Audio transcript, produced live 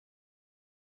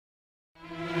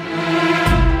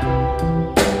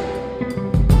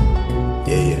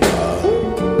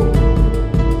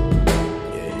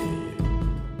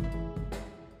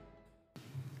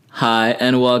Hi,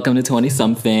 and welcome to 20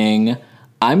 something.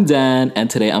 I'm Dan,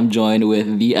 and today I'm joined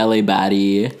with the LA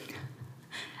baddie.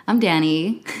 I'm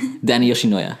Dani. Dani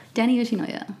Yoshinoya. Dani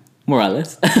Yoshinoya.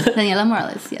 Morales. Daniela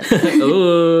Morales, yes.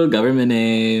 Oh, government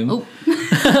name.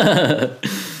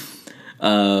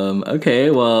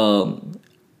 Okay, well,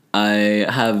 I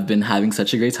have been having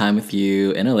such a great time with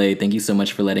you in LA. Thank you so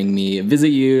much for letting me visit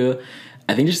you.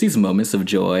 I think just these moments of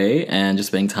joy and just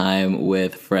spending time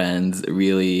with friends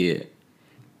really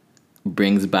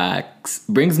brings me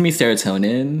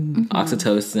serotonin,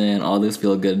 oxytocin, all those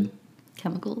feel good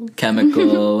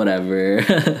chemical whatever.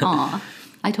 Aw,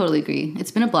 I totally agree. It's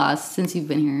been a blast since you've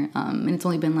been here, and it's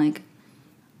only been like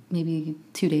maybe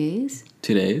 2 days.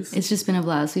 2 days. It's just been a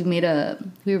blast. We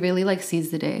really like seized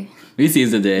the day. We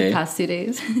seized the day. The past 2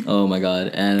 days. Oh my god!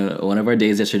 And one of our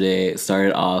days yesterday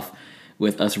started off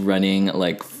with us running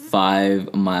like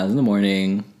 5 miles in the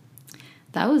morning.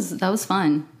 That was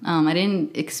fun. I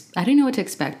didn't know what to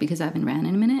expect because I haven't ran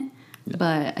in a minute,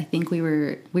 but I think we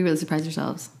really surprised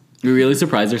ourselves. We really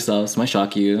surprised ourselves. Might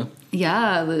shock you.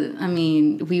 Yeah,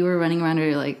 we were running around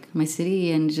like my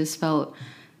city, and it just felt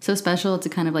so special to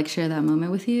kind of like share that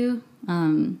moment with you.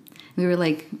 We were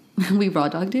like, we raw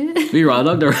dogged it. We raw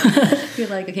dogged it. We were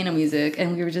like, okay, no music,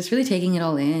 and we were just really taking it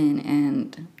all in.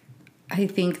 And I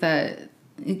think that,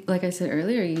 like I said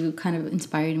earlier, you kind of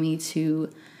inspired me to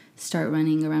start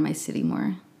running around my city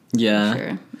more. Yeah.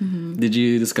 Sure. Mm-hmm. Did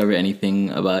you discover anything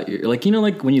about your, like, you know,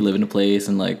 like when you live in a place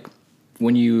and like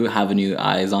when you have a new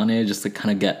eyes on it, just to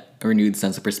kind of get a renewed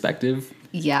sense of perspective?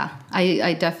 Yeah,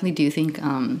 I definitely do think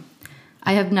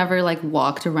I have never like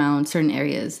walked around certain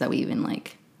areas that we even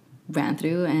like ran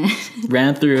through and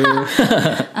and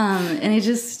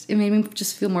it made me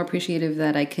just feel more appreciative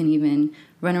that I can even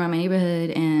run around my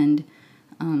neighborhood. And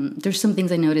there's some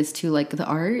things I noticed too, like the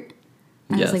art.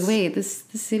 And I was like, wait, this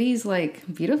city's like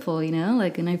beautiful, you know?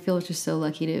 Like, and I feel just so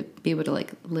lucky to be able to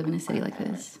like live in a city like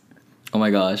this. Oh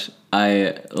my gosh,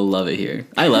 I love it here.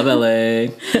 I love LA.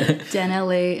 Dan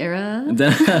LA era.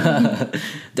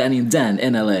 Dani and Dan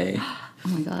in LA. Oh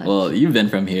my gosh. Well, you've been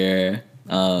from here.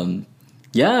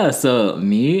 Yeah, so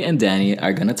me and Dani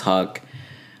are gonna talk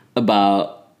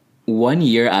about 1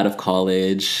 year out of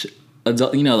college.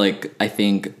 You know, like, I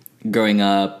think growing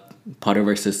up, part of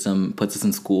our system puts us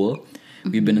in school.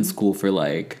 We've been in school for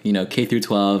like, you know, K through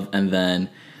 12, and then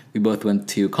we both went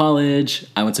to college.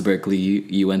 I went to Berkeley,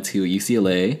 you went to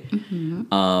UCLA.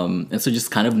 And so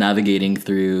just kind of navigating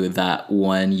through that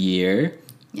 1 year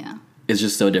is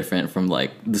just so different from like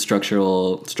the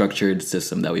structured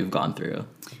system that we've gone through.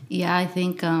 Yeah, I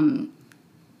think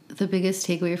the biggest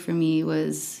takeaway for me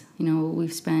was, you know,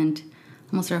 we've spent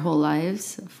almost our whole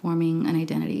lives forming an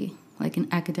identity, like an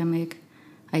academic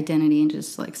identity, and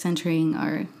just like centering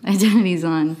our identities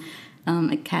on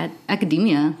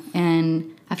academia. And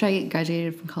after I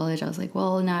graduated from college, I was like,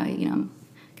 well, now I,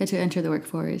 get to enter the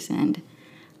workforce. And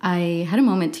I had a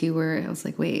moment too where I was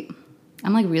like, wait,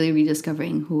 I'm like really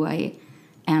rediscovering who I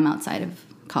am outside of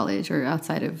college or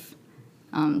outside of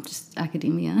just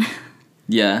academia.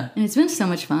 Yeah. And it's been so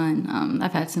much fun.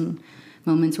 I've had some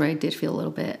moments where I did feel a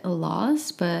little bit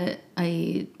lost, but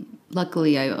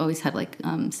luckily I always had like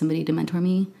somebody to mentor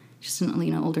me, just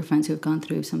older friends who have gone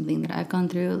through something that I've gone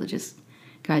through, just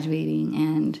graduating.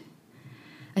 And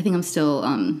I think I'm still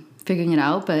figuring it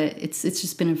out, but it's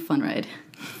just been a fun ride.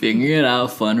 Figuring it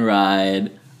out, fun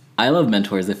ride. I love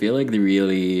mentors. I feel like they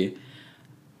really,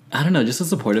 I don't know, just the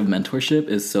supportive mentorship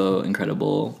is so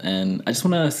incredible. And I just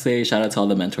want to say shout out to all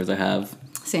the mentors I have.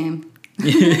 Same.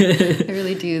 I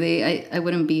really do. I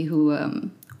wouldn't be who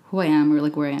I am or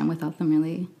like where I am without them,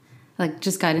 really. Like,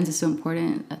 just guidance is so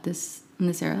important in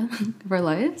this era of our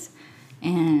lives.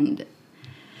 And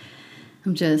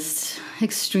I'm just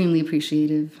extremely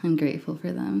appreciative and grateful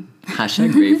for them.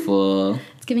 Hashtag grateful.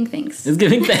 It's giving thanks. It's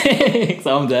giving thanks.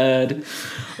 I'm dead.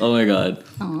 Oh my God.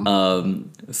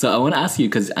 So I want to ask you,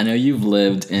 because I know you've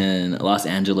lived in Los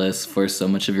Angeles for so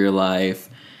much of your life.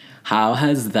 How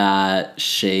has that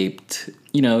shaped,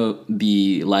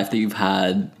 the life that you've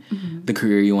had, the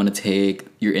career you want to take,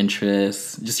 your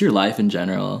interests, just your life in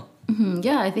general?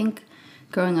 Yeah, I think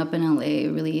growing up in LA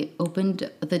really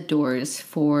opened the doors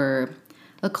for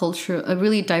a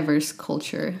really diverse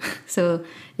culture. So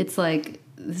it's like,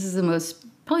 this is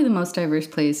probably the most diverse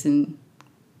place in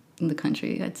the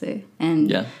country, I'd say.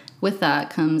 And with that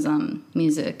comes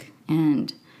music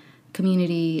and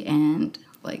community and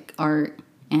like art.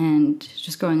 And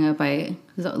just growing up, I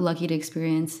was lucky to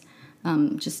experience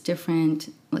just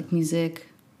different like music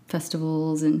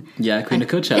festivals and Queen of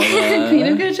Coachella. Queen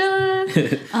of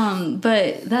Coachella.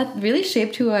 But that really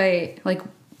shaped why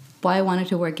I wanted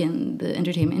to work in the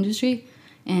entertainment industry.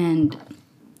 And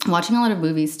watching a lot of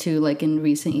movies too, like in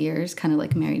recent years, kind of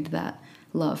like married that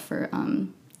love for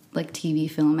like TV,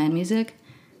 film, and music.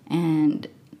 And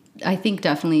I think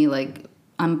definitely like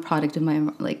I'm a product of my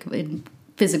like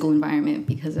physical environment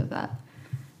because of that.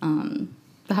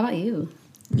 But how about you?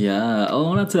 Yeah.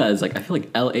 Oh, not to that is like I feel like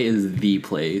LA is the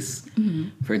place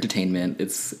for entertainment.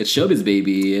 It's showbiz,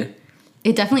 baby.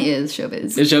 It definitely is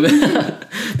showbiz. It's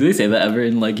showbiz. Do they say that ever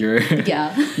in like your?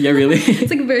 Yeah. Yeah, really.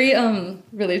 It's like very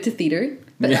related to theater,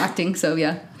 but Yeah. acting. So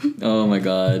yeah. Oh my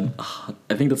god.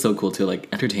 I think that's so cool too. Like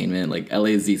entertainment, like LA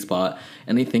is the spot.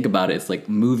 And they think about it, it's like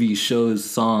movies, shows,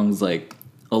 songs, like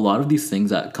a lot of these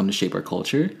things that come to shape our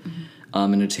culture.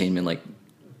 Entertainment like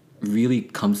really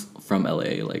comes from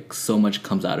LA. Like so much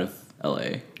comes out of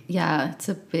LA. Yeah, it's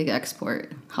a big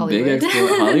export. Hollywood. Big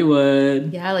export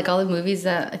Hollywood. Yeah, like all the movies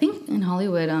that I think in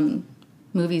Hollywood,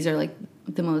 movies are like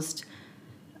the most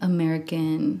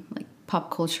American, like pop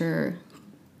cultural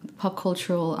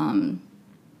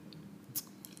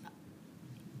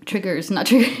triggers, not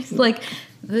triggers. Like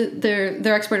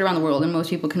they're exported around the world, and most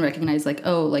people can recognize like,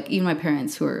 oh, like even my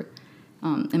parents who are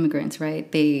immigrants,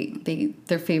 right?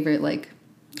 Their favorite like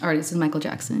artist is Michael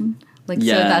Jackson. Like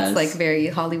Yes. so that's like very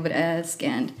Hollywood-esque,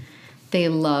 and they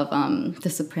love The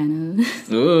Sopranos.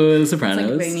 Ooh, The Sopranos. It's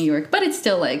like very New York, but it's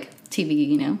still like TV,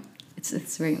 you know.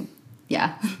 It's very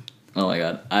yeah. Oh my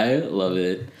god, I love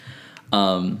it.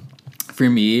 For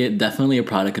me, definitely a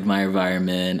product of my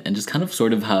environment and just kind of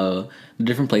sort of how the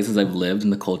different places I've lived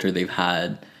and the culture they've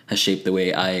had has shaped the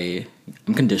way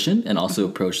I'm conditioned and also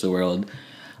approach the world.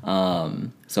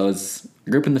 So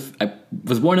I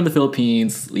was born in the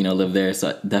Philippines, you know, lived there, so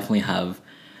I definitely have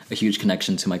a huge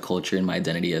connection to my culture and my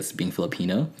identity as being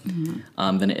Filipino.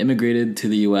 Then I immigrated to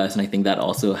the US, and I think that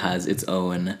also has its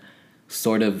own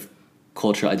sort of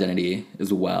cultural identity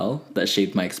as well that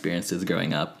shaped my experiences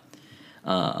growing up.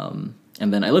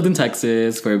 And then I lived in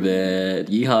Texas for a bit.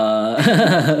 Yeehaw.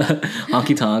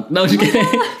 Honky tonk. No, just kidding.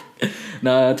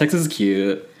 No, Texas is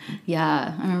cute.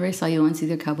 Yeah, I remember I saw you once with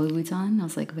your cowboy boots on. I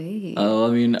was like, wait. Oh,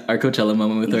 I mean, our Coachella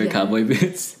moment with our Yeah. cowboy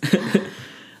boots.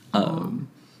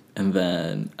 And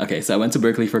then, okay, so I went to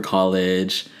Berkeley for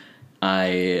college.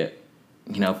 4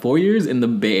 years in the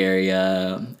Bay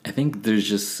Area. I think there's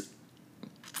just,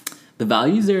 the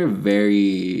values are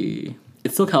very,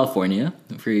 it's still California.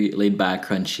 Very laid back,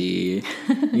 crunchy.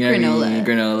 You know Granola. what I mean?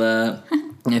 Granola.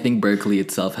 And I think Berkeley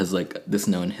itself has like this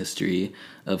known history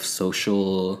of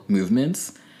social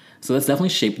movements. So that's definitely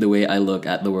shaped the way I look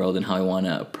at the world and how I want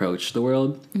to approach the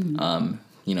world.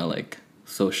 Like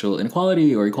social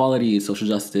inequality or equality, social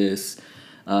justice,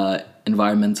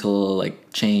 environmental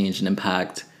like change and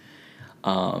impact.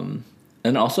 And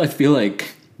also I feel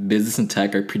like business and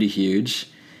tech are pretty huge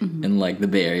in like the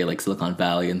Bay Area, like Silicon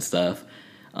Valley and stuff.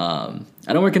 I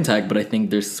don't work in tech, but I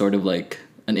think there's sort of like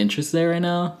an interest there right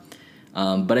now.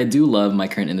 But I do love my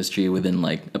current industry within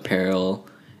like apparel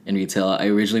and retail. I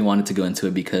originally wanted to go into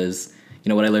it because,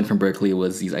 what I learned from Berkeley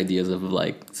was these ideas of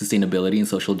like sustainability and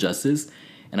social justice.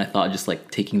 And I thought just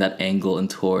like taking that angle and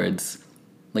towards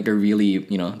like a really,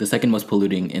 the second most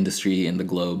polluting industry in the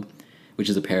globe, which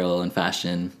is apparel and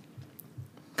fashion,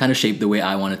 kind of shaped the way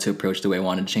I wanted to approach, the way I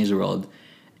wanted to change the world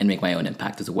and make my own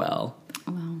impact as well.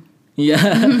 Wow.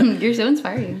 Yeah. You're so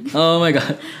inspiring. Oh my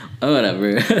God. Oh,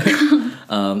 whatever.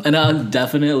 And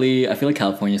I feel like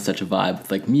California is such a vibe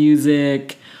with like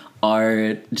music,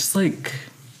 art, just like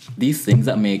these things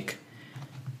that make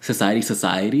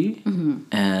society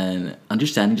and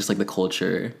understanding just like the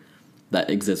culture that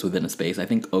exists within a space. I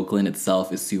think Oakland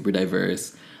itself is super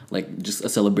diverse, like just a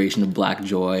celebration of Black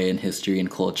joy and history and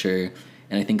culture.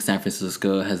 And I think San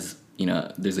Francisco has,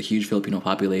 there's a huge Filipino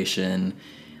population,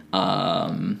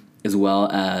 as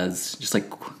well as just like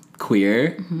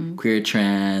queer,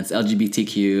 trans,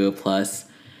 LGBTQ plus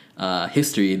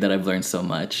history that I've learned so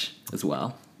much as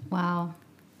well. Wow.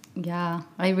 Yeah.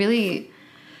 I really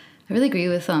agree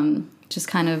with just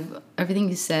kind of everything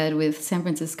you said with San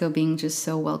Francisco being just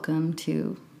so welcome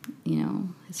to,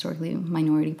 historically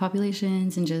minority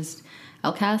populations and just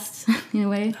outcasts in a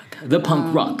way. The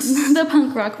punk rocks. The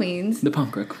punk rock queens. The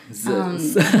punk rock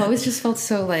queens. I've always just felt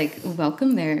so like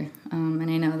welcome there. And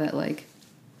I know that like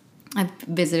I've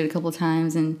visited a couple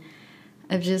times and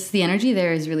the energy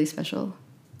there is really special.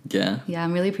 Yeah. Yeah,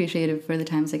 I'm really appreciative for the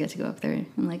times I get to go up there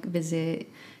and like visit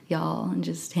y'all and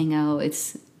just hang out.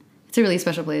 It's a really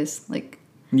special place. Like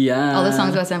all the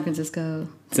songs about San Francisco.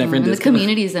 And the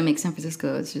communities that make San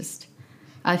Francisco, it's just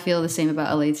I feel the same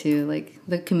about LA too. Like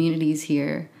the communities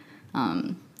here,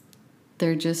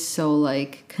 they're just so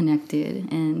like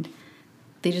connected and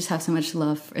they just have so much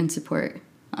love and support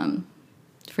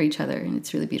for each other, and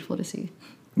it's really beautiful to see.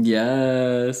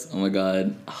 Yes. Oh my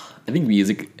god. I think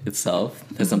music itself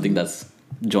is something that's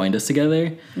joined us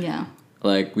together. Yeah.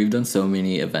 Like, we've done so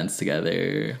many events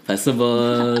together,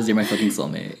 festivals. You're my fucking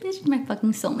soulmate. This is my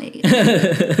fucking soulmate.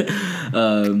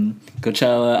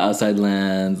 Coachella, Outside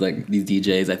Lands, like these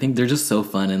DJs. I think they're just so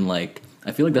fun, and like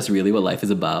I feel like that's really what life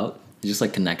is about. It's just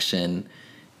like connection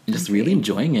and just really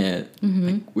enjoying it.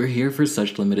 Like, we're here for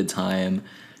such limited time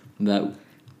that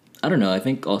I don't know. I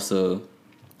think also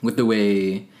with the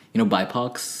way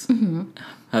BIPOCs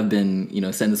have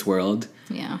been set in this world,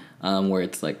 Yeah. where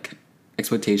it's like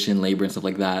exploitation, labor, and stuff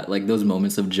like that. Like those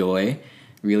moments of joy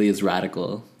really is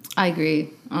radical. I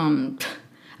agree. I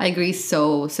agree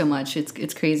so much.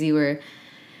 It's crazy where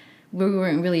we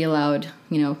weren't really allowed,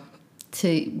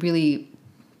 to really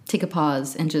take a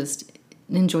pause and just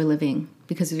enjoy living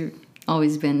because we've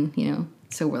always been,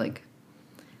 so we're like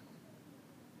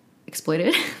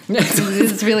exploited.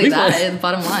 It's really that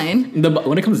bottom line.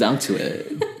 When it comes down to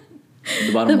it,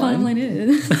 the bottom line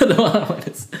is. the bottom line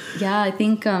is. Yeah, I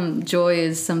think joy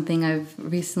is something I've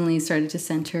recently started to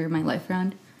center my life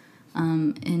around,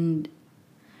 and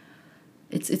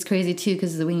it's crazy too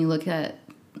because when you look at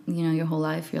your whole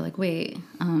life, you're like, wait,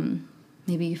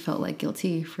 maybe you felt like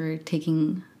guilty for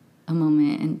taking a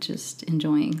moment and just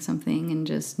enjoying something and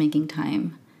just making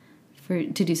time to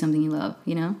do something you love,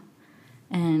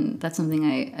 and that's something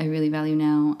I really value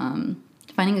now.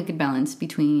 Finding a good balance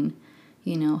between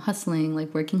hustling,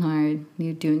 like working hard,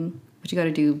 you're doing what you got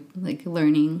to do, like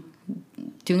learning,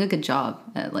 doing a good job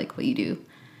at like what you do,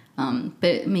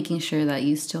 but making sure that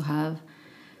you still have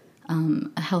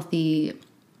a healthy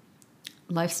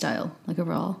lifestyle, like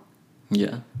overall.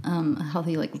 Yeah. A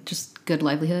healthy, like just good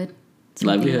livelihood.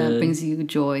 Something that brings you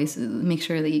joy. So make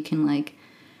sure that you can like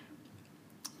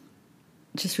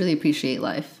just really appreciate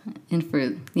life and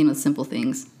for simple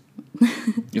things.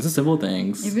 It's the simple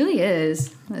things. It really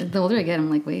is. The older I get, I'm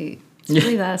like, wait, it's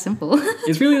really that simple.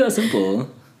 It's really that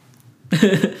simple.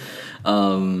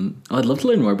 I'd love to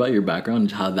learn more about your background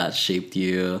and how that shaped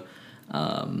you.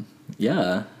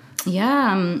 Yeah.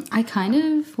 Yeah,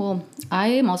 I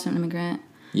am also an immigrant.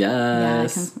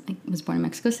 Yes. Yeah, I was born in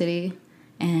Mexico City,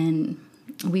 and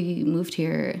we moved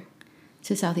here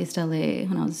to Southeast LA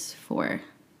when I was 4.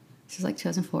 This was like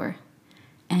 2004.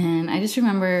 And I just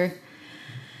remember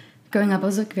growing up, I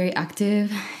was like very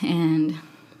active, and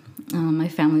my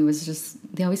family was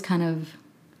they always kind of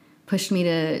pushed me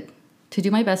to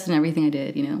do my best in everything I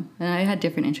did, and I had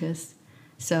different interests.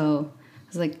 So I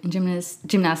was like in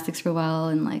gymnastics for a while,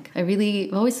 and like I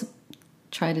really always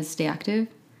try to stay active.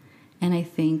 And I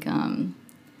think to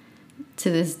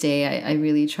this day, I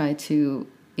really try to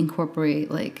incorporate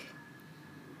like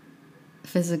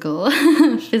physical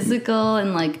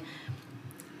and like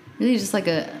really just like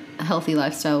a healthy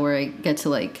lifestyle where I get to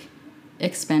like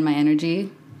expend my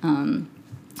energy.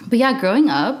 But yeah, growing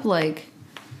up, like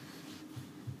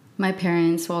my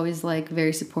parents were always like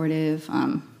very supportive,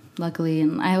 luckily.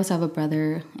 And I also have a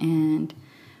brother, and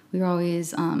we were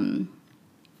always, my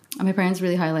parents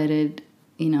really highlighted,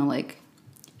 like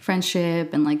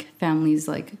friendship and like family's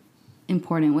like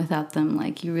important. Without them,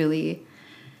 like you really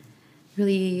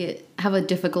have a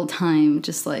difficult time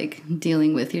just like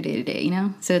dealing with your day to day,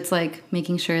 So it's like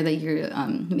making sure that you're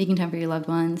making time for your loved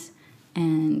ones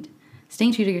and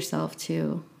staying true to yourself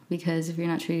too, because if you're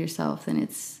not true to yourself, then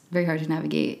it's very hard to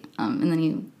navigate, and then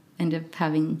you end up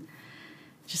having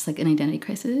just like an identity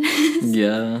crisis.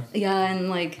 Yeah. Yeah, and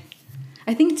like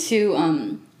I think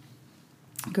too,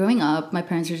 growing up, my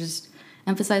parents were just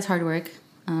emphasized hard work,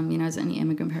 as any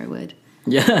immigrant parent would.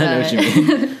 Yeah, I know what you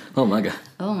mean. Oh my god.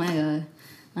 Oh my god.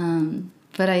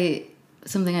 But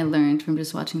something I learned from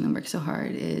just watching them work so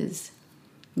hard is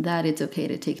that it's okay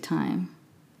to take time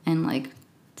and like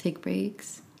take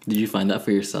breaks. Did you find that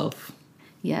for yourself?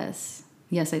 Yes,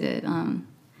 I did.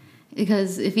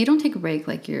 Because if you don't take a break,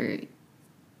 like you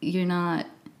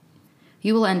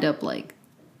will end up like,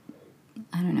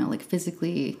 I don't know, like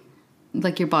physically,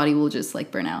 like your body will just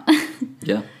like burn out.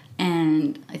 Yeah.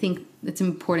 And I think it's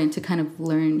important to kind of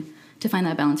learn to find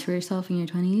that balance for yourself in your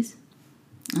 20s.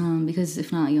 Because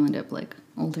if not, you'll end up like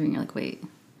older and you're like, wait,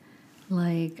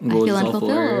 like I feel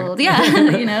unfulfilled.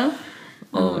 Yeah,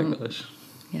 Oh my gosh.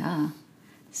 Yeah.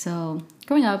 So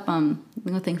growing up,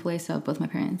 thankfully I still have both my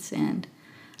parents, and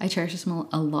I cherish them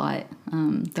a lot.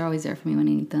 They're always there for me when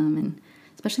I need them, and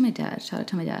especially my dad. Shout out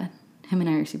to my dad. Him and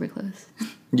I are super close.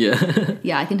 Yeah.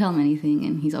 Yeah, I can tell him anything,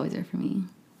 and he's always there for me.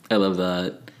 I love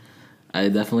that. I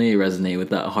definitely resonate with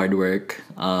that hard work.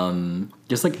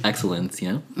 Just like excellence,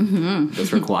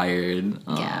 that's required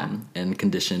and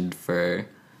conditioned for,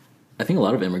 I think, a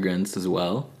lot of immigrants as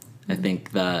well. I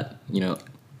think that,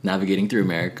 navigating through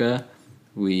America,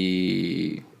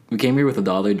 We came here with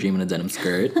 $1 dream and a denim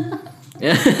skirt.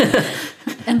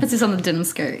 Emphasis on the denim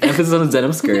skirt. Emphasis on the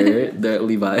denim skirt, the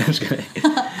Levi. I'm just kidding.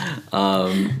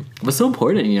 But so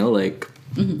important, you know, like,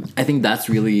 I think that's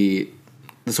really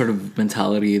the sort of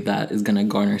mentality that is going to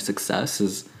garner success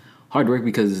is hard work,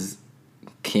 because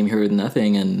came here with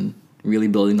nothing, and really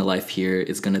building the life here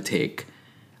is going to take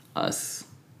us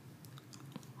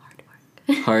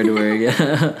hard work.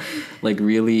 Yeah. Like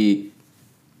really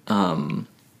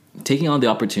taking on the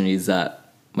opportunities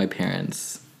that my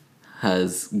parents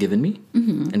has given me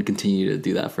and continue to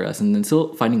do that for us, and then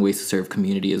still finding ways to serve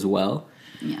community as well.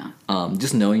 Yeah.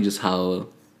 Just knowing just how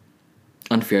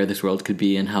unfair this world could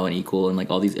be and how unequal, and like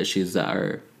all these issues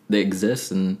that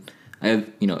exist, and I have,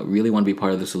 you know, really want to be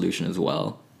part of the solution as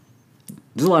well.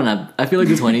 There's a lot of, I feel like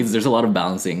the 20s, there's a lot of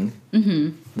balancing.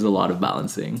 There's a lot of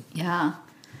balancing. Yeah.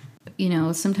 You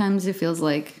know, sometimes it feels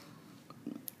like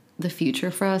the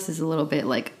future for us is a little bit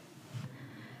like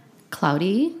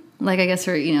cloudy. Like, I guess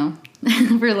for, you know,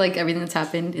 for like everything that's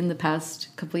happened in the past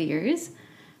couple of years.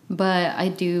 But I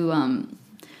do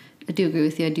agree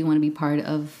with you. I do want to be part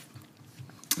of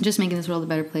just making this world a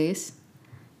better place.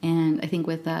 And I think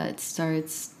with that, it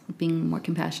starts being more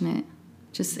compassionate.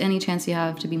 Just any chance you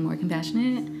have to be more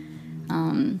compassionate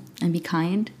and be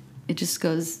kind, it just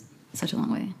goes such a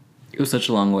long way. It was such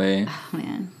a long way. Oh,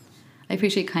 man. I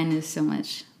appreciate kindness so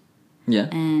much. Yeah.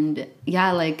 And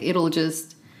yeah, like it'll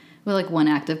just, with like one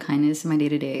act of kindness in my day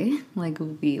to day, like will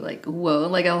be like, whoa,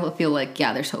 like I'll feel like,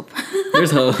 yeah, there's hope.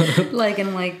 There's hope. Like,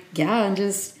 and like, yeah, and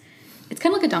just, it's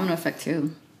kind of like a domino effect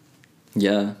too.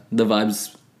 Yeah. The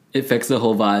vibes, it affects the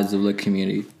whole vibes of the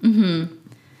community.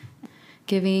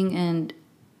 Giving and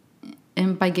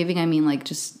by giving, I mean like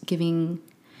just giving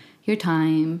your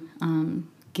time,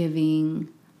 giving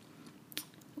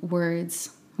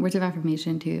words of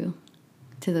affirmation to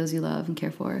those you love and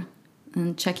care for,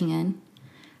 and checking in.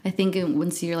 I think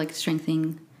once you're like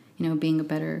strengthening, you know, being a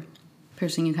better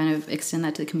person, you kind of extend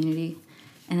that to the community,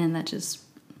 and then that just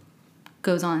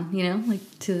goes on, you know,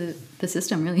 like to the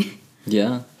system, really.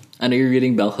 Yeah. I know you're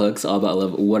reading Bell Hooks, All About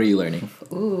Love. What are you learning?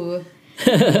 Ooh.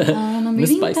 I'm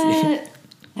reading Spicy. that.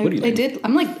 What are you learning?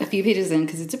 I'm like a few pages in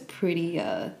because it's a pretty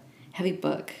heavy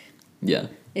book. Yeah.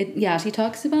 She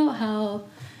talks about how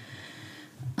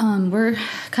we're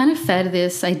kind of fed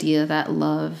this idea that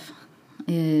love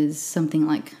is something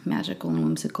like magical and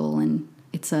whimsical, and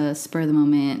it's a spur of the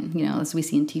moment, you know, as we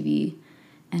see in TV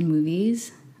and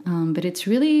movies. But it's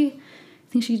really, I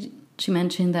think she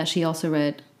mentioned that she also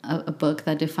read a book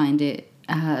that defined it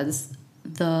as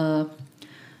the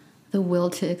will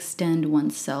to extend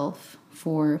oneself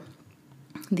for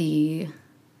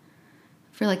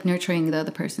like nurturing the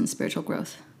other person's spiritual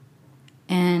growth.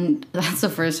 And that's the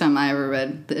first time I ever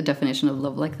read the definition of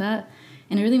love like that.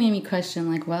 And it really made me question,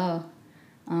 like, wow,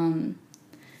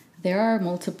 there are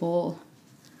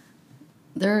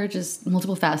just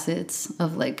multiple facets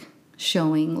of like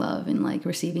showing love and like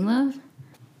receiving love.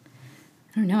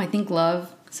 I don't know. I think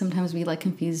love, sometimes we like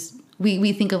confuse,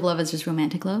 we think of love as just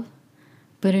romantic love,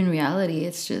 but in reality,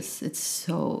 it's just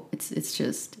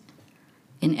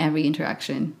in every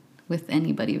interaction with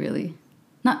anybody, really.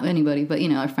 Not anybody, but, you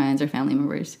know, our friends, our family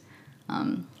members.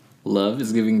 Love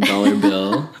is giving $1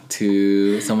 bill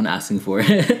to someone asking for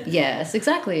it. Yes,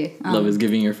 exactly. Love is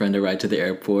giving your friend a ride to the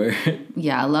airport.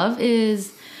 Yeah, love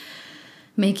is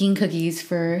making cookies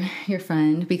for your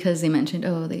friend because they mentioned,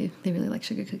 oh, they really like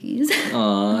sugar cookies.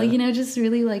 Like, you know, just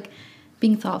really like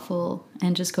being thoughtful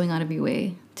and just going out of your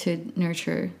way to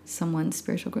nurture someone's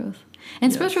spiritual growth.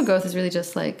 And spiritual growth is really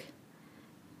just like,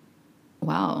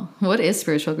 wow, what is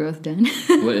spiritual growth, Dan?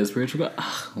 What is spiritual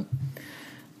growth?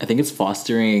 I think it's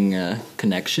fostering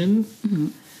connection,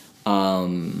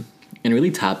 and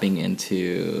really tapping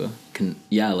into,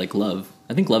 like love.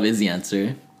 I think love is the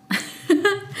answer. I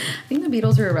think the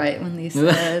Beatles were right when they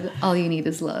said, all you need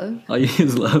is love. All you need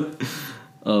is love.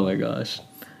 Oh my gosh.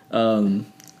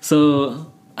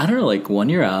 So, I don't know, like 1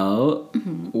 year out,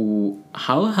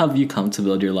 how have you come to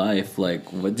build your life?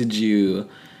 Like, what did you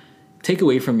take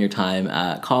away from your time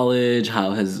at college?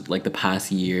 How has like the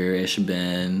past year-ish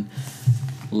been?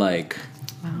 Like,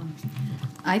 wow.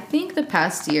 I think the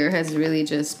past year has really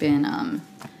just been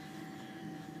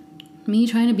me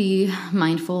trying to be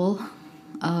mindful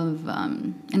of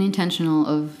and intentional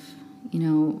of, you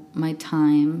know, my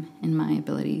time and my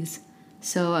abilities.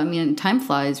 So, I mean, time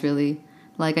flies, really.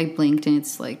 Like, I blinked and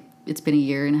it's been 1.5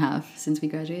 years since we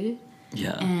graduated.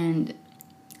 Yeah. And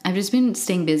I've just been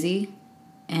staying busy.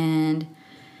 And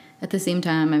at the same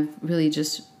time, I've really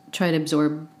just tried to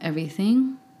absorb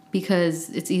everything, because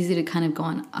it's easy to kind of go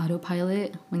on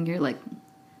autopilot when you're like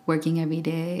working every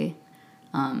day,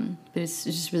 But it's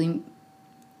just really,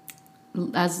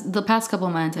 as the past couple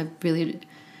of months, I've really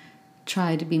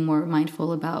tried to be more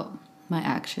mindful about my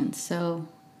actions. So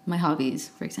my hobbies,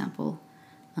 for example,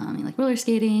 like roller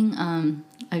skating,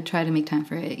 I try to make time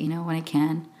for it, when I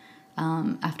can,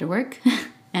 after work.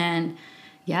 And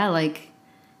yeah, like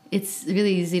it's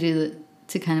really easy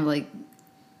to kind of like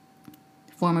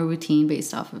form a routine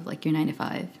based off of like your 9 to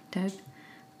 5 type.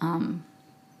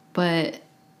 But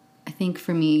I think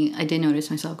for me, I did notice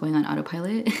myself going on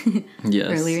autopilot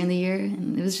earlier in the year.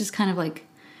 And it was just kind of like,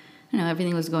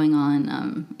 everything was going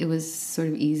on. It was sort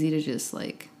of easy to just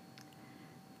like,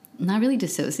 not really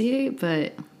dissociate,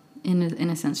 but in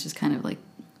a sense, just kind of like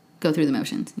go through the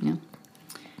motions,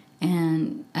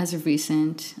 And as of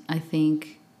recent, I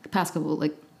think the past couple,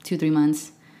 like 2-3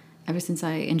 months, ever since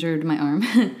I injured my arm,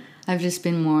 I've just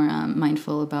been more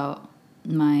mindful about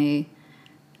my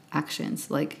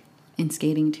actions, like in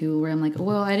skating too, where I'm like,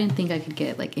 well, I didn't think I could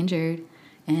get like injured,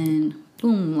 and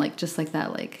boom, like just like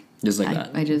that, like just like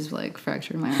that, I just like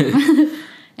fractured my arm,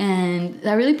 and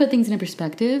that really put things into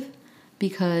perspective,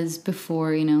 because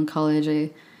before, in college, I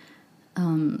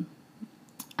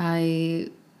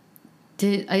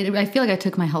feel like I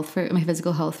took my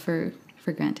physical health for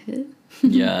granted.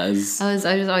 Yes. I was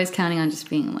always counting on just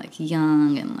being like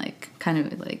young and like kind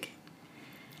of like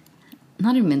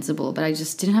not invincible, but I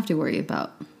just didn't have to worry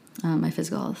about my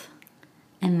physical health.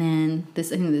 And then I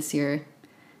think this year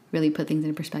really put things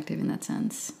into perspective in that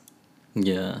sense.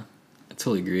 Yeah, I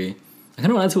totally agree. I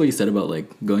kind of want to add to what you said about like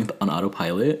going on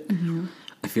autopilot. Mm-hmm.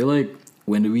 I feel like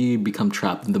when we become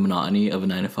trapped in the monotony of a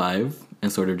 9 to 5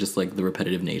 and sort of just like the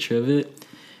repetitive nature of it,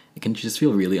 it can just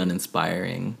feel really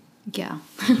uninspiring. Yeah.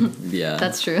 Yeah.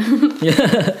 That's true.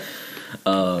 Yeah.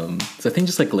 So I think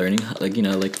just like learning, like,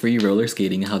 like for you roller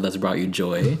skating, how that's brought you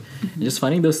joy, and just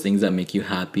finding those things that make you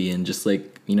happy and just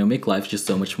like, make life just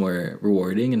so much more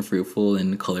rewarding and fruitful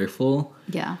and colorful.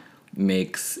 Yeah.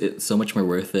 Makes it so much more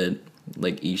worth it.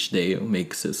 Like each day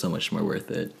makes it so much more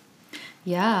worth it.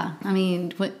 Yeah. I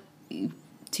mean, what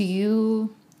to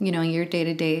you, your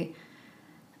day-to-day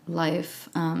life,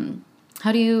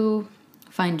 how do you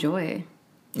find joy?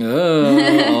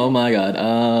 Oh my God.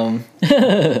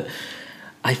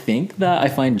 I think that I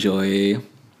find joy.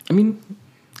 I mean,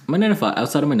 my 9 to 5,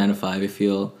 outside of my 9 to 5, I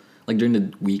feel like during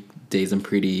the weekdays I'm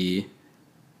pretty.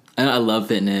 I love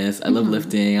fitness. I love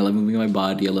lifting. I love moving my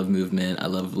body. I love movement. I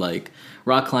love like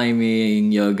rock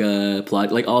climbing, yoga, Pilates,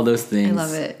 like all those things. I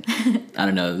love it. I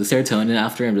don't know. The serotonin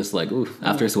after, I'm just like, ooh,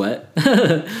 after a sweat.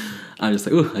 I'm just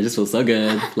like, ooh, I just feel so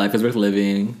good. Life is worth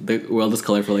living. The world is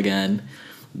colorful again.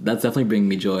 That's definitely bringing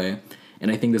me joy. And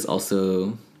I think this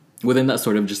also, within that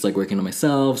sort of just like working on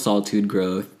myself, solitude,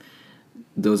 growth,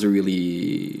 those are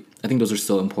really, I think those are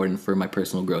so important for my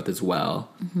personal growth as well.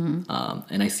 Mm-hmm.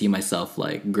 And I see myself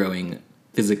like growing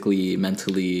physically,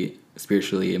 mentally,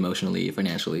 spiritually, emotionally,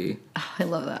 financially. Oh, I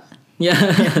love that. Yeah.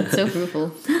 It's so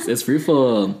fruitful. It's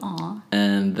fruitful. Aww.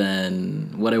 And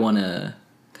then what I want to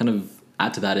kind of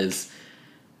add to that is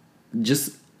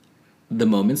just the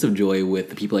moments of joy with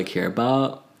the people I care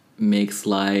about makes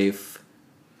life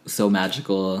so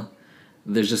magical.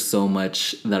 There's just so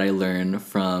much that I learn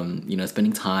from,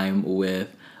 spending time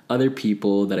with other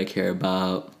people that I care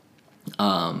about,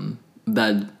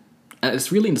 that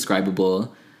it's really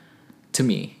indescribable to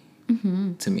me.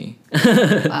 Mm-hmm. To me.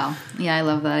 Wow. Yeah, I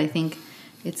love that. I think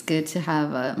it's good to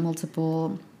have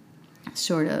multiple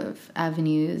sort of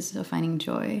avenues of finding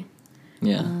joy.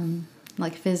 Yeah.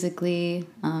 Like physically,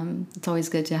 it's always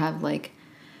good to have like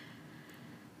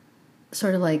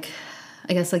sort of like,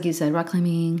 I guess like you said, rock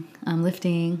climbing,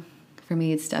 lifting. For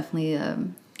me, it's definitely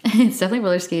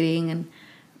roller skating, and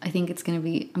I think it's gonna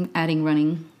be. I'm adding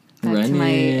running back to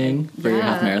my for your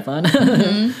half marathon.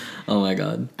 Mm-hmm. Oh my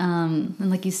God.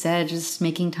 And like you said, just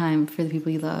making time for the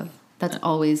people you love. That's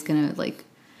always gonna like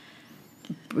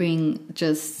bring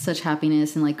just such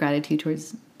happiness and like gratitude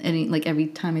towards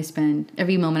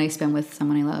every moment I spend with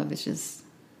someone I love. It's just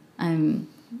I'm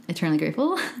eternally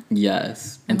grateful.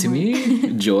 Yes. And to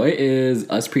me, joy is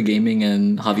us pre-gaming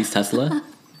in Javi's Tesla.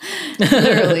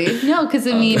 Literally. No, because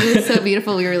I mean, it was so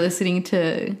beautiful. We were listening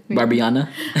to Barbiana.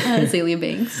 Azalea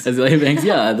Banks. Azalea Banks,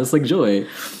 yeah, that's like joy.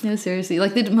 No, seriously.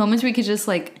 Like the moments where we could just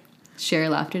like share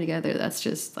laughter together, that's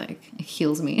just like, it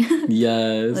heals me.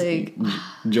 Yes. Like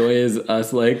joy is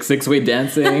us like 6-way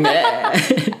dancing.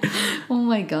 Oh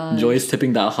my God. Joy is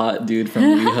tipping that hot dude from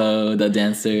WeHo, that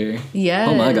dancer. Yes.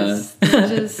 Oh my God.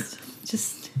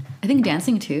 just I think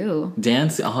dancing too.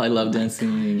 Dance. Oh, I love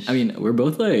dancing. I mean, we're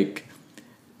both like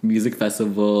music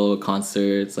festival,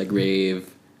 concerts, like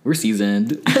rave. We're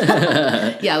seasoned.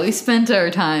 Yeah, we spent our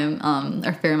time,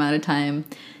 our fair amount of time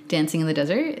dancing in the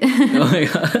desert. Oh my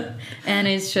god. And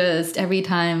it's just every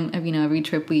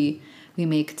trip we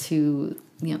make to,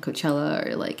 Coachella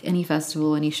or like any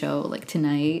festival, any show, like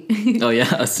tonight. Oh yeah,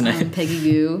 us tonight. Peggy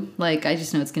Goo. Like, I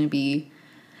just know it's going to be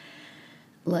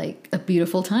like a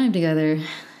beautiful time together,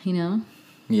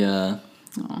 Yeah.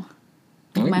 Oh,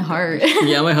 my heart.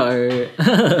 Yeah, my heart.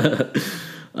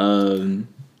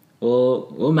 Well,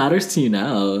 what matters to you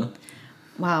now?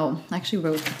 Wow, I actually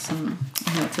wrote some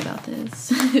notes about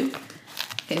this.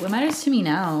 Okay, what matters to me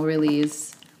now really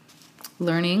is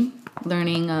learning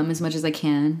as much as I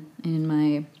can in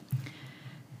my,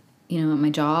 my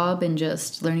job, and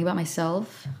just learning about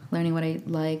myself, learning what I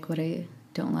like, what I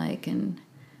don't like, and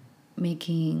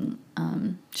making,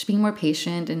 just being more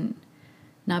patient and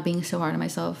not being so hard on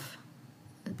myself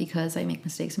because I make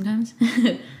mistakes sometimes.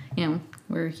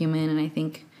 We're human, and I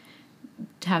think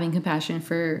having compassion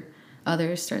for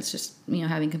others starts just,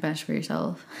 having compassion for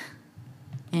yourself.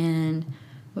 And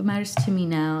what matters to me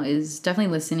now is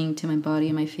definitely listening to my body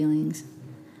and my feelings,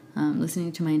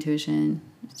 listening to my intuition.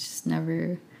 It's just I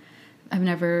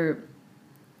can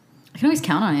always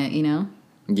count on it,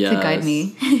 Yes. to guide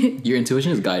me. Your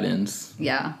intuition is guidance.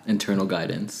 Yeah. Internal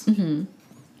guidance. Mm-hmm.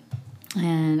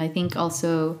 And I think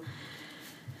also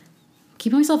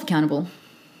keeping myself accountable.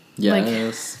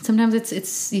 Yes. Like, sometimes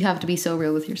it's you have to be so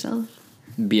real with yourself.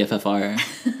 BFFR.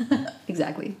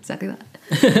 Exactly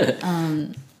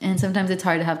that. And sometimes it's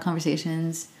hard to have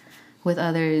conversations with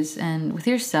others and with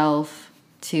yourself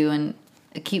too. And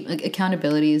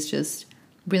accountability is just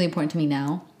really important to me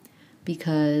now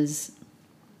because,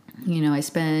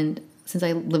 since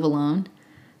I live alone,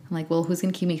 I'm like, well, who's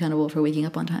going to keep me accountable for waking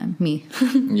up on time? Me.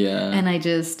 Yeah. And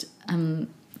I'm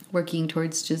working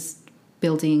towards just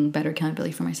building better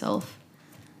accountability for myself.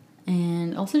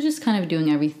 And also just kind of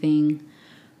doing everything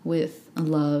with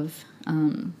love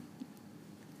and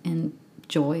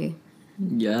joy.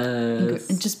 Yes.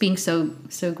 And just being so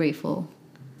grateful.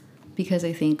 Because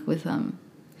I think with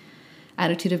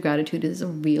attitude of gratitude is a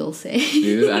real saying.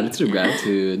 Dude, attitude of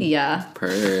gratitude. Yeah.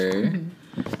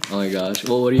 Oh my gosh.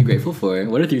 Well, what are you grateful for?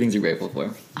 What are 3 things you're grateful for?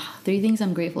 3 things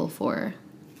I'm grateful for.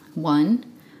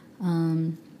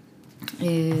 1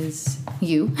 is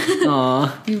you.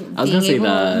 Aw. I was going to say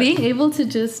that. Being able to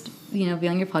just, be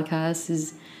on your podcast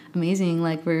is amazing.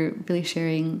 Like, we're really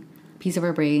sharing a piece of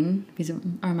our brain, a piece of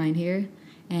our mind here.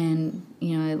 And,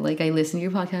 I listen to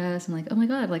your podcast. I'm like, oh my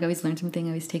God, like I always learn something. I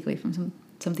always take away from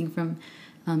something from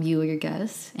you or your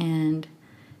guests. And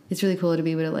it's really cool to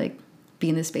be able to be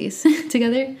in this space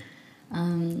together.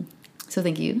 So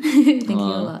thank you. Thank you a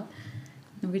lot.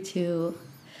 Number 2,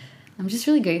 I'm just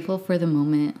really grateful for the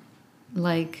moment.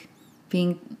 Like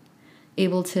being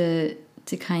able to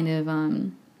kind of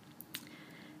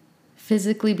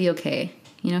physically be okay,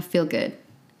 feel good.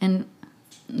 And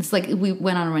it's like we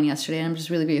went on a run yesterday, and I'm just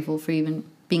really grateful for even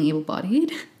being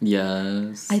able-bodied.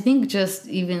 Yes. I think just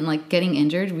even getting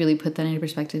injured really put that into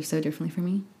perspective so differently for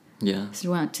me. Yeah.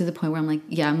 So to the point where I'm like,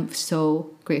 yeah, I'm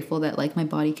so grateful that my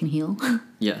body can heal.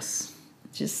 Yes.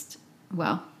 Just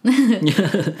wow.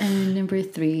 And number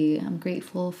 3, I'm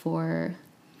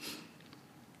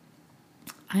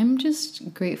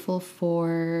just grateful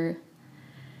for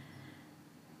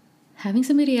having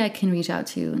somebody I can reach out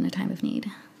to in a time of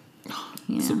need.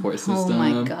 Support system. Oh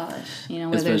my gosh.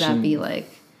 Whether that be a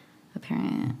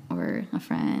parent or a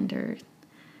friend or,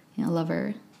 a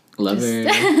lover.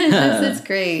 It's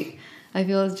great. I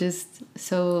feel just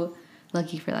so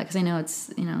lucky for that because I know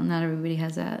it's, not everybody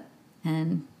has that.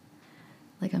 And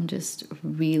I'm just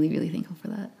really, really thankful for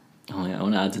that. Oh yeah, I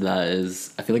want to add to that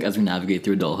is I feel like as we navigate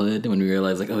through adulthood, when we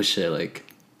realize oh shit,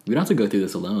 we don't have to go through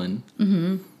this alone.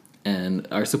 Mm-hmm. And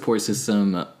our support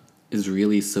system is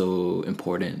really so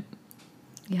important.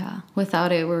 Yeah.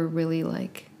 Without it, we're really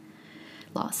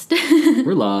lost.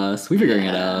 We're lost. We're figuring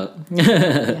it out.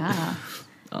 Yeah.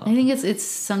 Oh. I think it's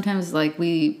sometimes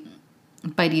we,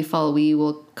 by default, we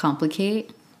will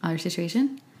complicate our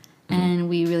situation. Mm-hmm. And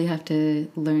we really have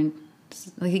to learn,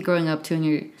 growing up too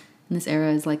in this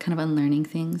era is kind of unlearning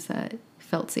things that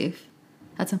felt safe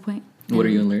at some point. What are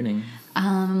you unlearning?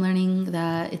 I'm learning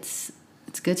that it's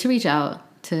good to reach out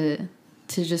to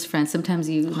just friends. Sometimes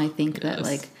you might think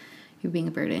that you're being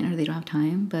a burden or they don't have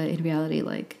time, but in reality,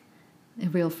 a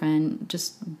real friend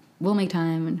just will make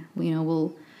time, and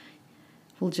we'll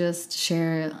just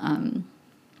share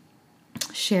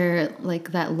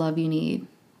that love you need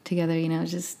together.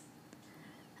 Just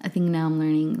I think now I'm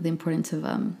learning the importance of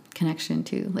connection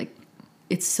too.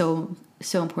 It's so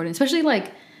important, especially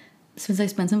since I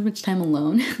spend so much time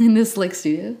alone in this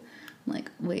studio. I'm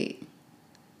wait,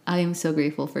 I am so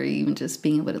grateful for even just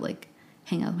being able to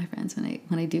hang out with my friends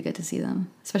when I do get to see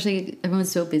them. Especially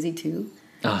everyone's so busy too.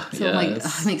 Oh, So yes. I'm like,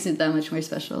 it makes it that much more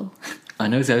special. I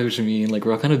know exactly what you mean. Like,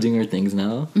 we're all kind of doing our things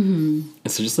now. Mm-hmm.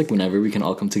 And so just like whenever we can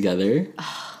all come together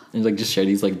and like just share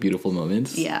these like beautiful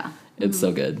moments. Yeah. It's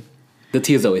so good. The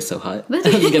tea is always so hot.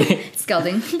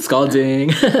 Scalding.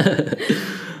 Scalding.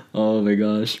 Oh my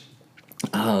gosh.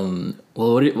 Well,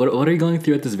 what are you going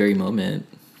through at this very moment?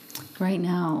 Right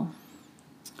now,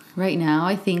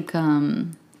 I think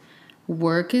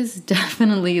work is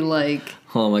definitely like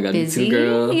Oh my god, busy, me too,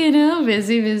 girl. you know,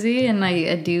 busy, and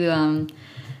I do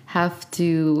have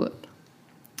to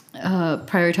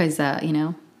prioritize that, you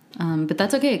know, but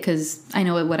that's okay because I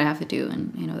know what I have to do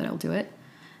and I know that I'll do it.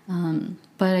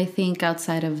 But I think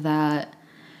outside of that,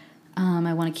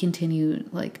 I want to continue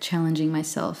like challenging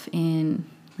myself in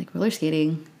like roller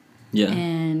skating. Yeah.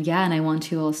 And I want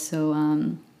to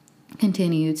also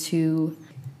continue to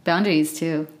boundaries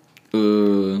too.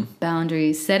 Ooh.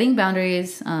 Setting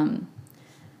boundaries, and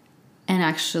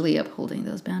actually upholding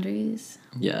those boundaries.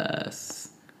 Yes.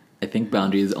 I think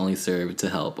boundaries only serve to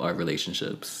help our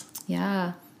relationships.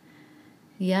 Yeah.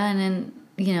 Yeah, and then,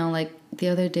 you know, like the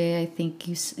other day, I think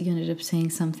you ended up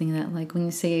saying something that, like, when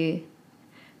you say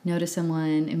no to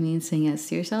someone, it means saying yes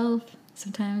to yourself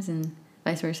sometimes, and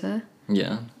vice versa.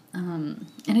 Yeah. And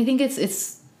I think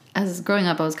it's as growing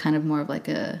up, I was kind of more of like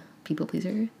a people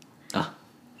pleaser. Ah.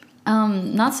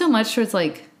 Not so much towards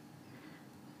like,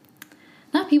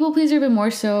 not people pleaser, but more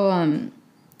so,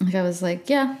 like I was like,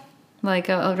 yeah, like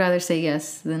I would rather say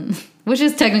yes than, which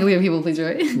is technically a people pleaser,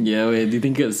 right? Yeah, wait, do you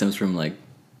think it stems from like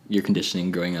your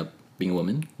conditioning growing up being a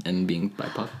woman and being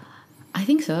BIPOC? I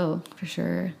think so, for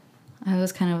sure. I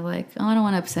was kind of like, oh, I don't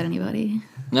want to upset anybody.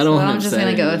 I'm just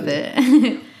going to go with it.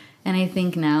 And I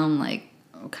think now I'm like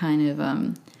kind of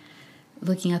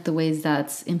looking at the ways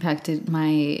that's impacted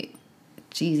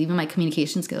even my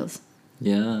communication skills.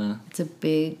 Yeah. It's a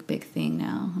big, big thing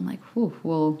now. I'm like, whew,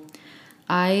 well,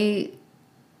 I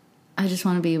just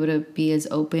want to be able to be as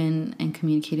open and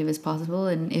communicative as possible,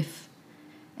 and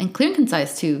clear and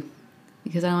concise too,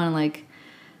 because I don't want to like,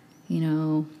 you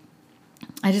know,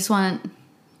 I just want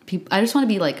to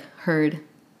be like heard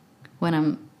when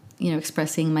I'm, you know,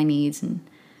 expressing my needs and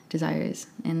desires,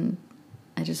 and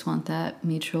I just want that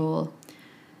mutual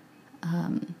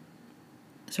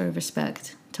sort of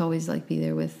respect to always like be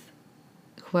there with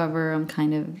whoever I'm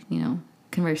kind of, you know,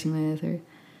 conversing with, or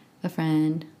a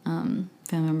friend, family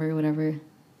member, whatever.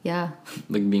 Yeah.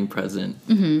 Like being present.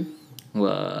 Mm-hmm.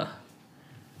 Well,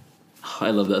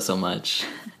 I love that so much.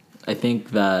 I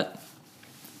think that,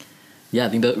 I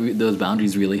think that those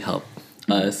boundaries really help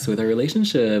us with our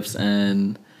relationships.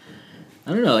 And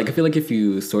I don't know, like I feel like if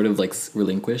you sort of like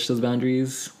relinquish those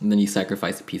boundaries, and then you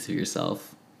sacrifice a piece of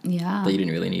yourself that you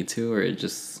didn't really need to, or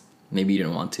just maybe you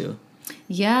didn't want to.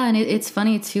 Yeah, and it's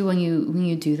funny too when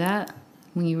you do that,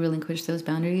 when you relinquish those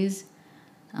boundaries.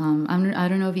 I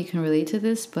don't know if you can relate to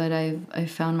this, but I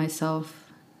found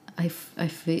myself, I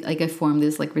feel like I formed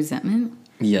this like resentment.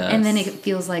 Yeah. And then it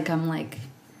feels like I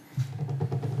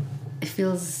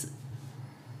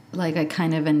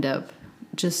kind of end up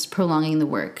just prolonging the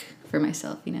work for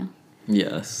myself, you know?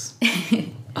 Yes.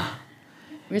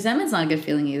 Resentment's not a good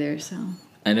feeling either, so.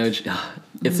 I know.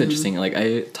 It's interesting. Like,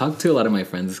 I talk to a lot of my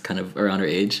friends kind of around our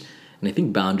age, and I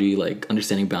think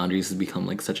understanding boundaries has become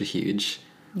like such a huge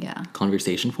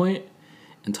conversation point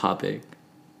and topic.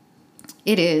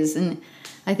 It is. And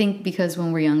I think because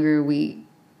when we're younger,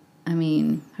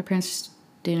 our parents just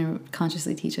didn't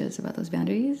consciously teach us about those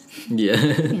boundaries. Yeah.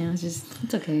 You know, it's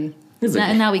okay.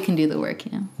 And now we can do the work,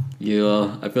 you know.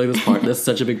 Yeah, I feel like that's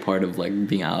such a big part of like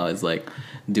being out, is like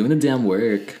doing the damn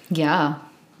work. Yeah.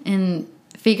 And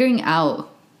figuring out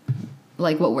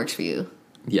like what works for you.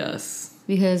 Yes.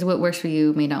 Because what works for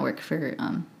you may not work for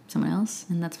someone else,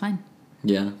 and that's fine.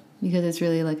 Yeah. Because it's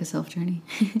really like a self journey.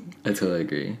 I totally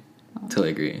agree. Totally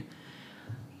agree.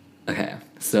 Okay,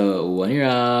 so when you're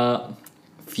out,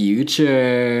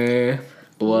 future.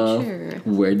 Well,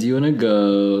 where do you want to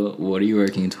go? What are you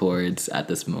working towards at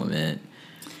this moment?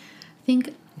 I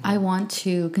think I want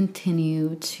to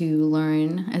continue to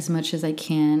learn as much as I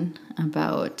can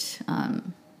about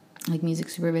like music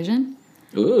supervision.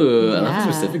 Ooh, I love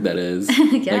how specific that is.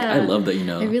 Yeah. Like, I love that you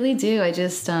know. I really do. I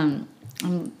just I'm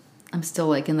still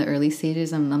like in the early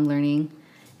stages. I'm learning,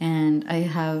 and I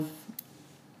have,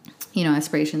 you know,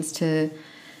 aspirations to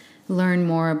learn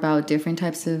more about different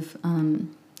types of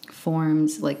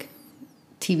forms, like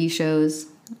TV shows,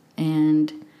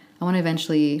 and I want to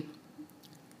eventually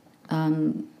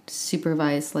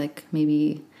supervise like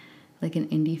maybe like an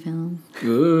indie film.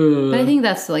 Ooh. But I think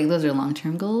that's like those are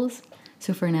long-term goals.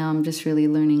 So for now, I'm just really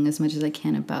learning as much as I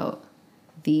can about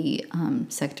the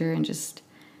sector and just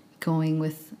going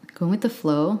with the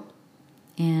flow,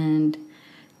 and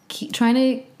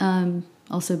trying to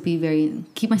also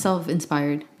keep myself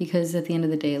inspired, because at the end of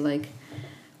the day, like,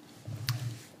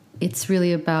 it's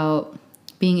really about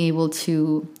being able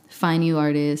to find new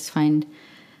artists, find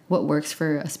what works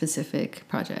for a specific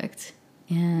project.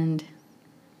 And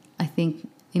I think,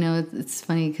 it's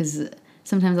funny because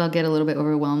sometimes I'll get a little bit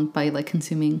overwhelmed by like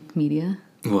consuming media.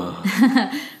 Whoa.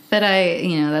 But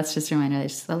that's just a reminder.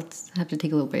 I'll have to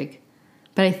take a little break.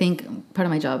 But I think part of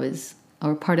my job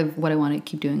part of what I want to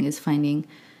keep doing is finding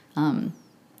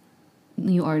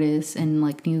new artists and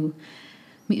like new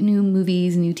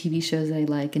movies, new TV shows that I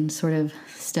like, and sort of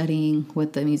studying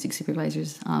what the music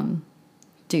supervisors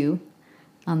do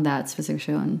on that specific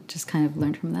show, and just kind of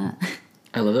learn from that.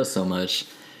 I love that so much.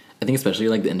 I think especially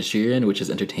like the industry you're in, which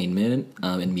is entertainment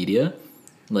and media,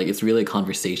 like it's really a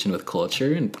conversation with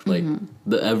culture, and like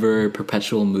the ever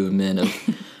perpetual movement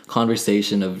of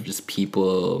conversation of just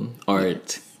people,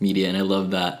 art, media. And I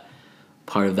love that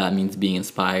part of that means being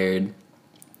inspired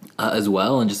as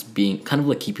well, and just being kind of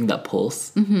like keeping that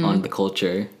pulse on the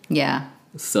culture. Yeah.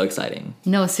 It's so exciting.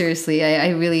 No, seriously. I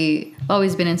really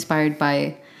always been inspired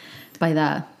by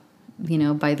that,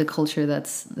 by the culture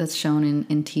that's shown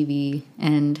in TV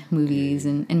and movies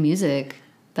and music.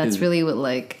 That's really what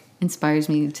like inspires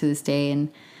me to this day.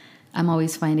 And I'm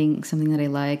always finding something that I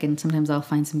like, and sometimes I'll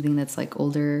find something that's like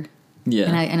older. Yeah.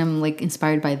 And I'm like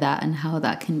inspired by that, and how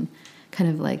that can kind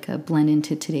of like blend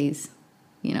into today's,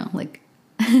 like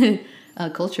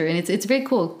culture. And it's very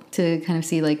cool to kind of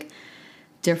see like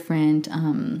different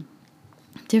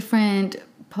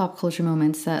pop culture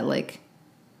moments that like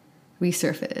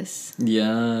resurface.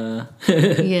 Yeah.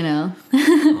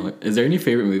 Is there any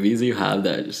favorite movies you have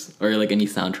that just, or like any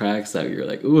soundtracks that you're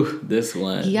like, ooh, this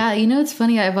one? Yeah, it's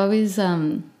funny. I've always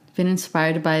been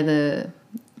inspired by the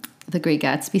Great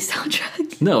Gatsby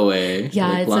soundtrack. No way.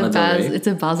 Yeah, like it's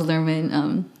a Baz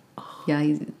Luhrmann.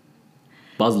 He's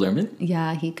Baz Luhrmann?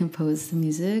 Yeah, he composed the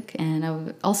music,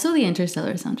 and also the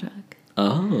Interstellar soundtrack.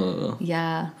 Oh.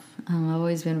 Yeah, I've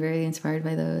always been very inspired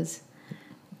by those.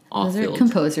 Off-field. Those are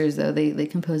composers, though. They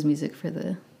compose music for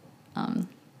the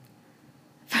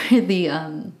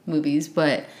movies,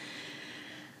 but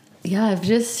yeah, I've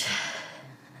just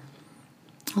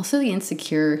also the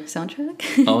Insecure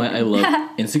soundtrack. Oh, I love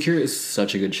Insecure is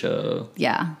such a good show.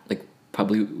 Yeah, like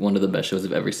probably one of the best shows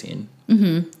I've ever seen.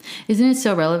 Mm-hmm. Isn't it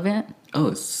so relevant? Oh,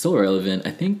 it's so relevant.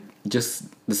 I think just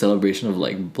the celebration of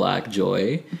like Black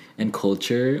joy and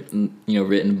culture,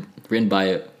 written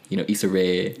by Issa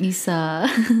Rae. Issa.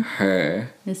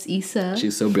 Her. It's Issa.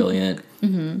 She's so brilliant.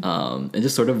 And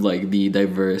just sort of like the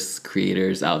diverse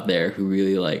creators out there who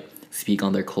really like speak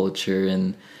on their culture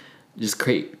and just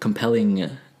create compelling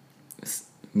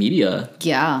media.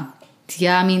 Yeah.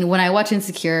 Yeah, I mean, when I watched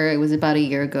Insecure, it was about a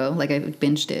year ago. Like, I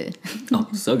binged it. Oh,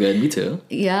 so good. Me too.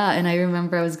 Yeah, and I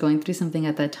remember I was going through something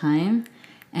at that time,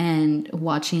 and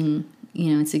watching,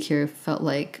 Insecure felt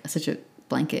like such a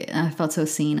blanket. And I felt so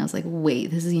seen. I was like,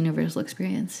 wait, this is a universal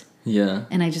experience. Yeah.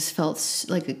 And I just felt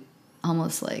like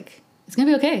almost like it's going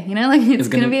to be okay. Like, it's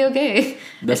going to be okay.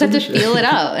 I just have to feel it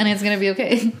out, and it's going to be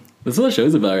okay. That's what the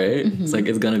show's about, right? It's like,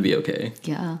 it's going to be okay.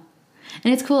 Yeah.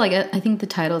 And it's cool. Like, I think the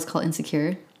title is called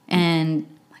Insecure. And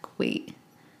like, wait,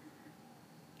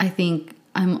 I think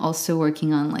I'm also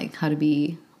working on like how to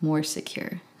be more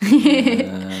secure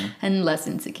and less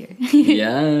insecure.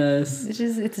 Yes.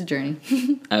 It's a journey.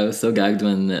 I was so gagged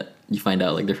when you find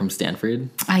out like they're from Stanford.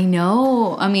 I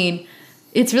know. I mean,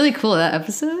 it's really cool, that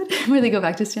episode where they go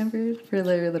back to Stanford for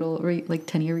their little like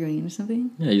 10-year reunion or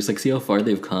something. Yeah, you just like see how far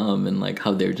they've come and like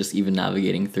how they're just even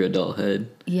navigating through adulthood.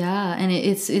 Yeah, and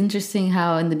it's interesting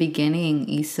how in the beginning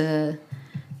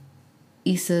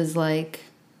Issa's like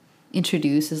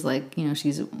introduced as like,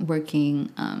 she's working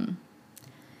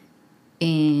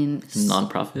in a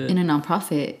nonprofit,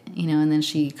 and then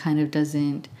she kind of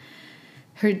doesn't,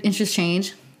 her interests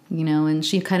change, and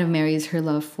she kind of marries her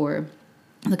love for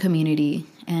the community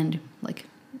and like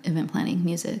event planning,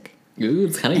 music. Ooh,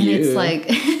 it's kind of you. It's like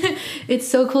it's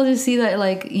so cool to see that,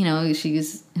 like,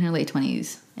 she's in her late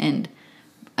 20s, and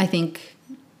I think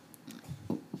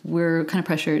we're kind of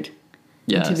pressured.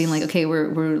 Yes. Into being like, okay,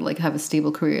 we're like have a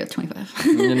stable career at 25.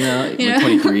 No, like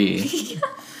 23. Yeah.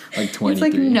 Like 23. It's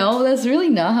like, no, that's really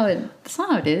not how that's not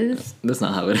how it is. That's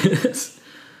not how it is.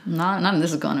 Not in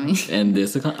this economy. And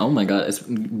oh my god,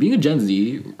 being a Gen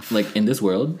Z, like in this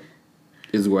world,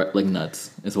 is like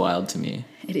nuts. It's wild to me.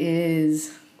 It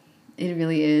is. It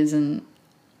really is. And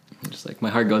just like my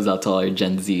heart goes out to all your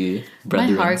Gen Z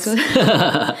brethren. My heart goes.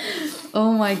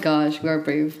 Oh my gosh, we are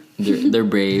brave. They're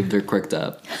brave. They're quirked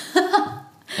up.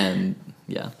 And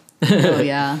yeah. Oh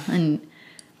yeah, and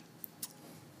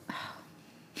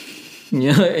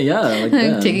Yeah, like I'm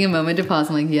that. taking a moment to pause.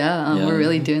 I'm like, Yeah. we're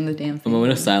really doing the damn A thing.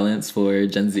 moment of silence for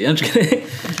Gen Z. I'm just kidding.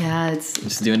 Yeah, it's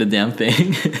Just doing the damn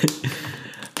thing.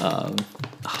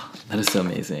 That is so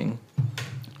amazing.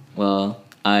 Well,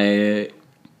 I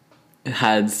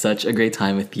had such a great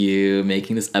time with you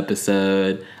making this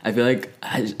episode. I feel like,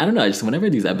 I don't know, just whenever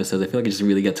these episodes, I feel like I just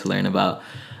really get to learn about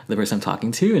the person I'm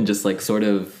talking to and just like sort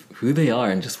of who they are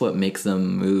and just what makes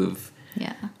them move.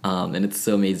 yeah. And it's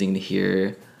so amazing to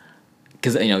hear,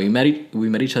 because you know we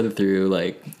met each other through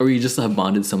like, or we just have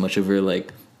bonded so much over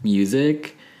like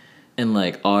music and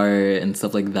like art and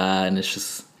stuff like that, and it's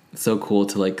just so cool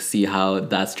to like see how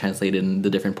that's translated in the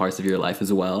different parts of your life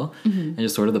as well, and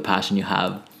just sort of the passion you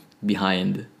have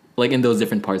behind like in those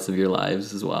different parts of your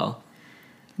lives as well.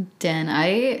 Dan,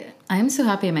 I'm so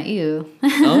happy I met you.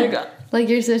 Oh my god. Like,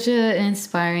 you're such an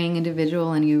inspiring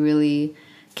individual, and you really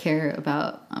care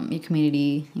about your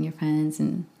community and your friends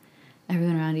and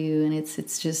everyone around you, and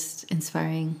it's just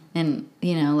inspiring. And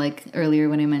you know, like earlier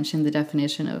when I mentioned the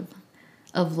definition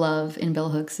of love in bell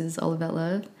hooks is all about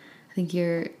love, I think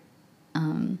you're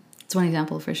it's one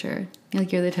example for sure.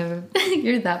 Like, you're the type of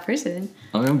you're that person.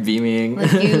 I'm beaming.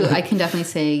 Like, I can definitely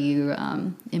say you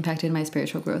impacted my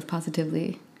spiritual growth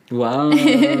positively. Wow.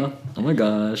 Oh my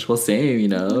gosh. Well, same, you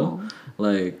know.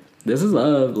 Like, this is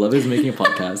love. Love is making a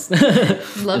podcast.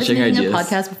 Love is making a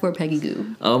podcast before Peggy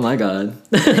Goo. Oh my god.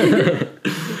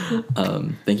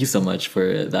 Thank you so much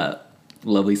for that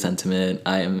lovely sentiment.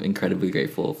 I am incredibly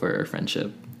grateful for our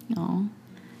friendship. Oh,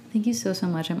 thank you so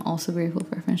much. I'm also grateful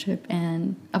for our friendship,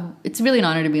 and it's really an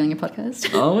honor to be on your podcast.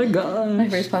 Oh my god. My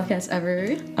first podcast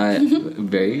ever. I'm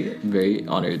very, very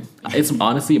honored. It's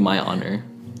honestly my honor.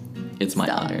 It's my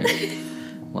honor.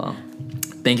 Well,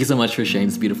 thank you so much for sharing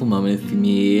this beautiful moment with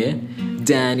me,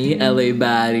 Dani, LA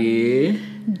baddie.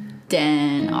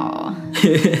 Dan, aw.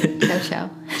 Ciao, ciao.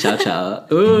 Ciao, ciao.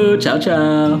 Ooh, ciao,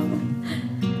 ciao.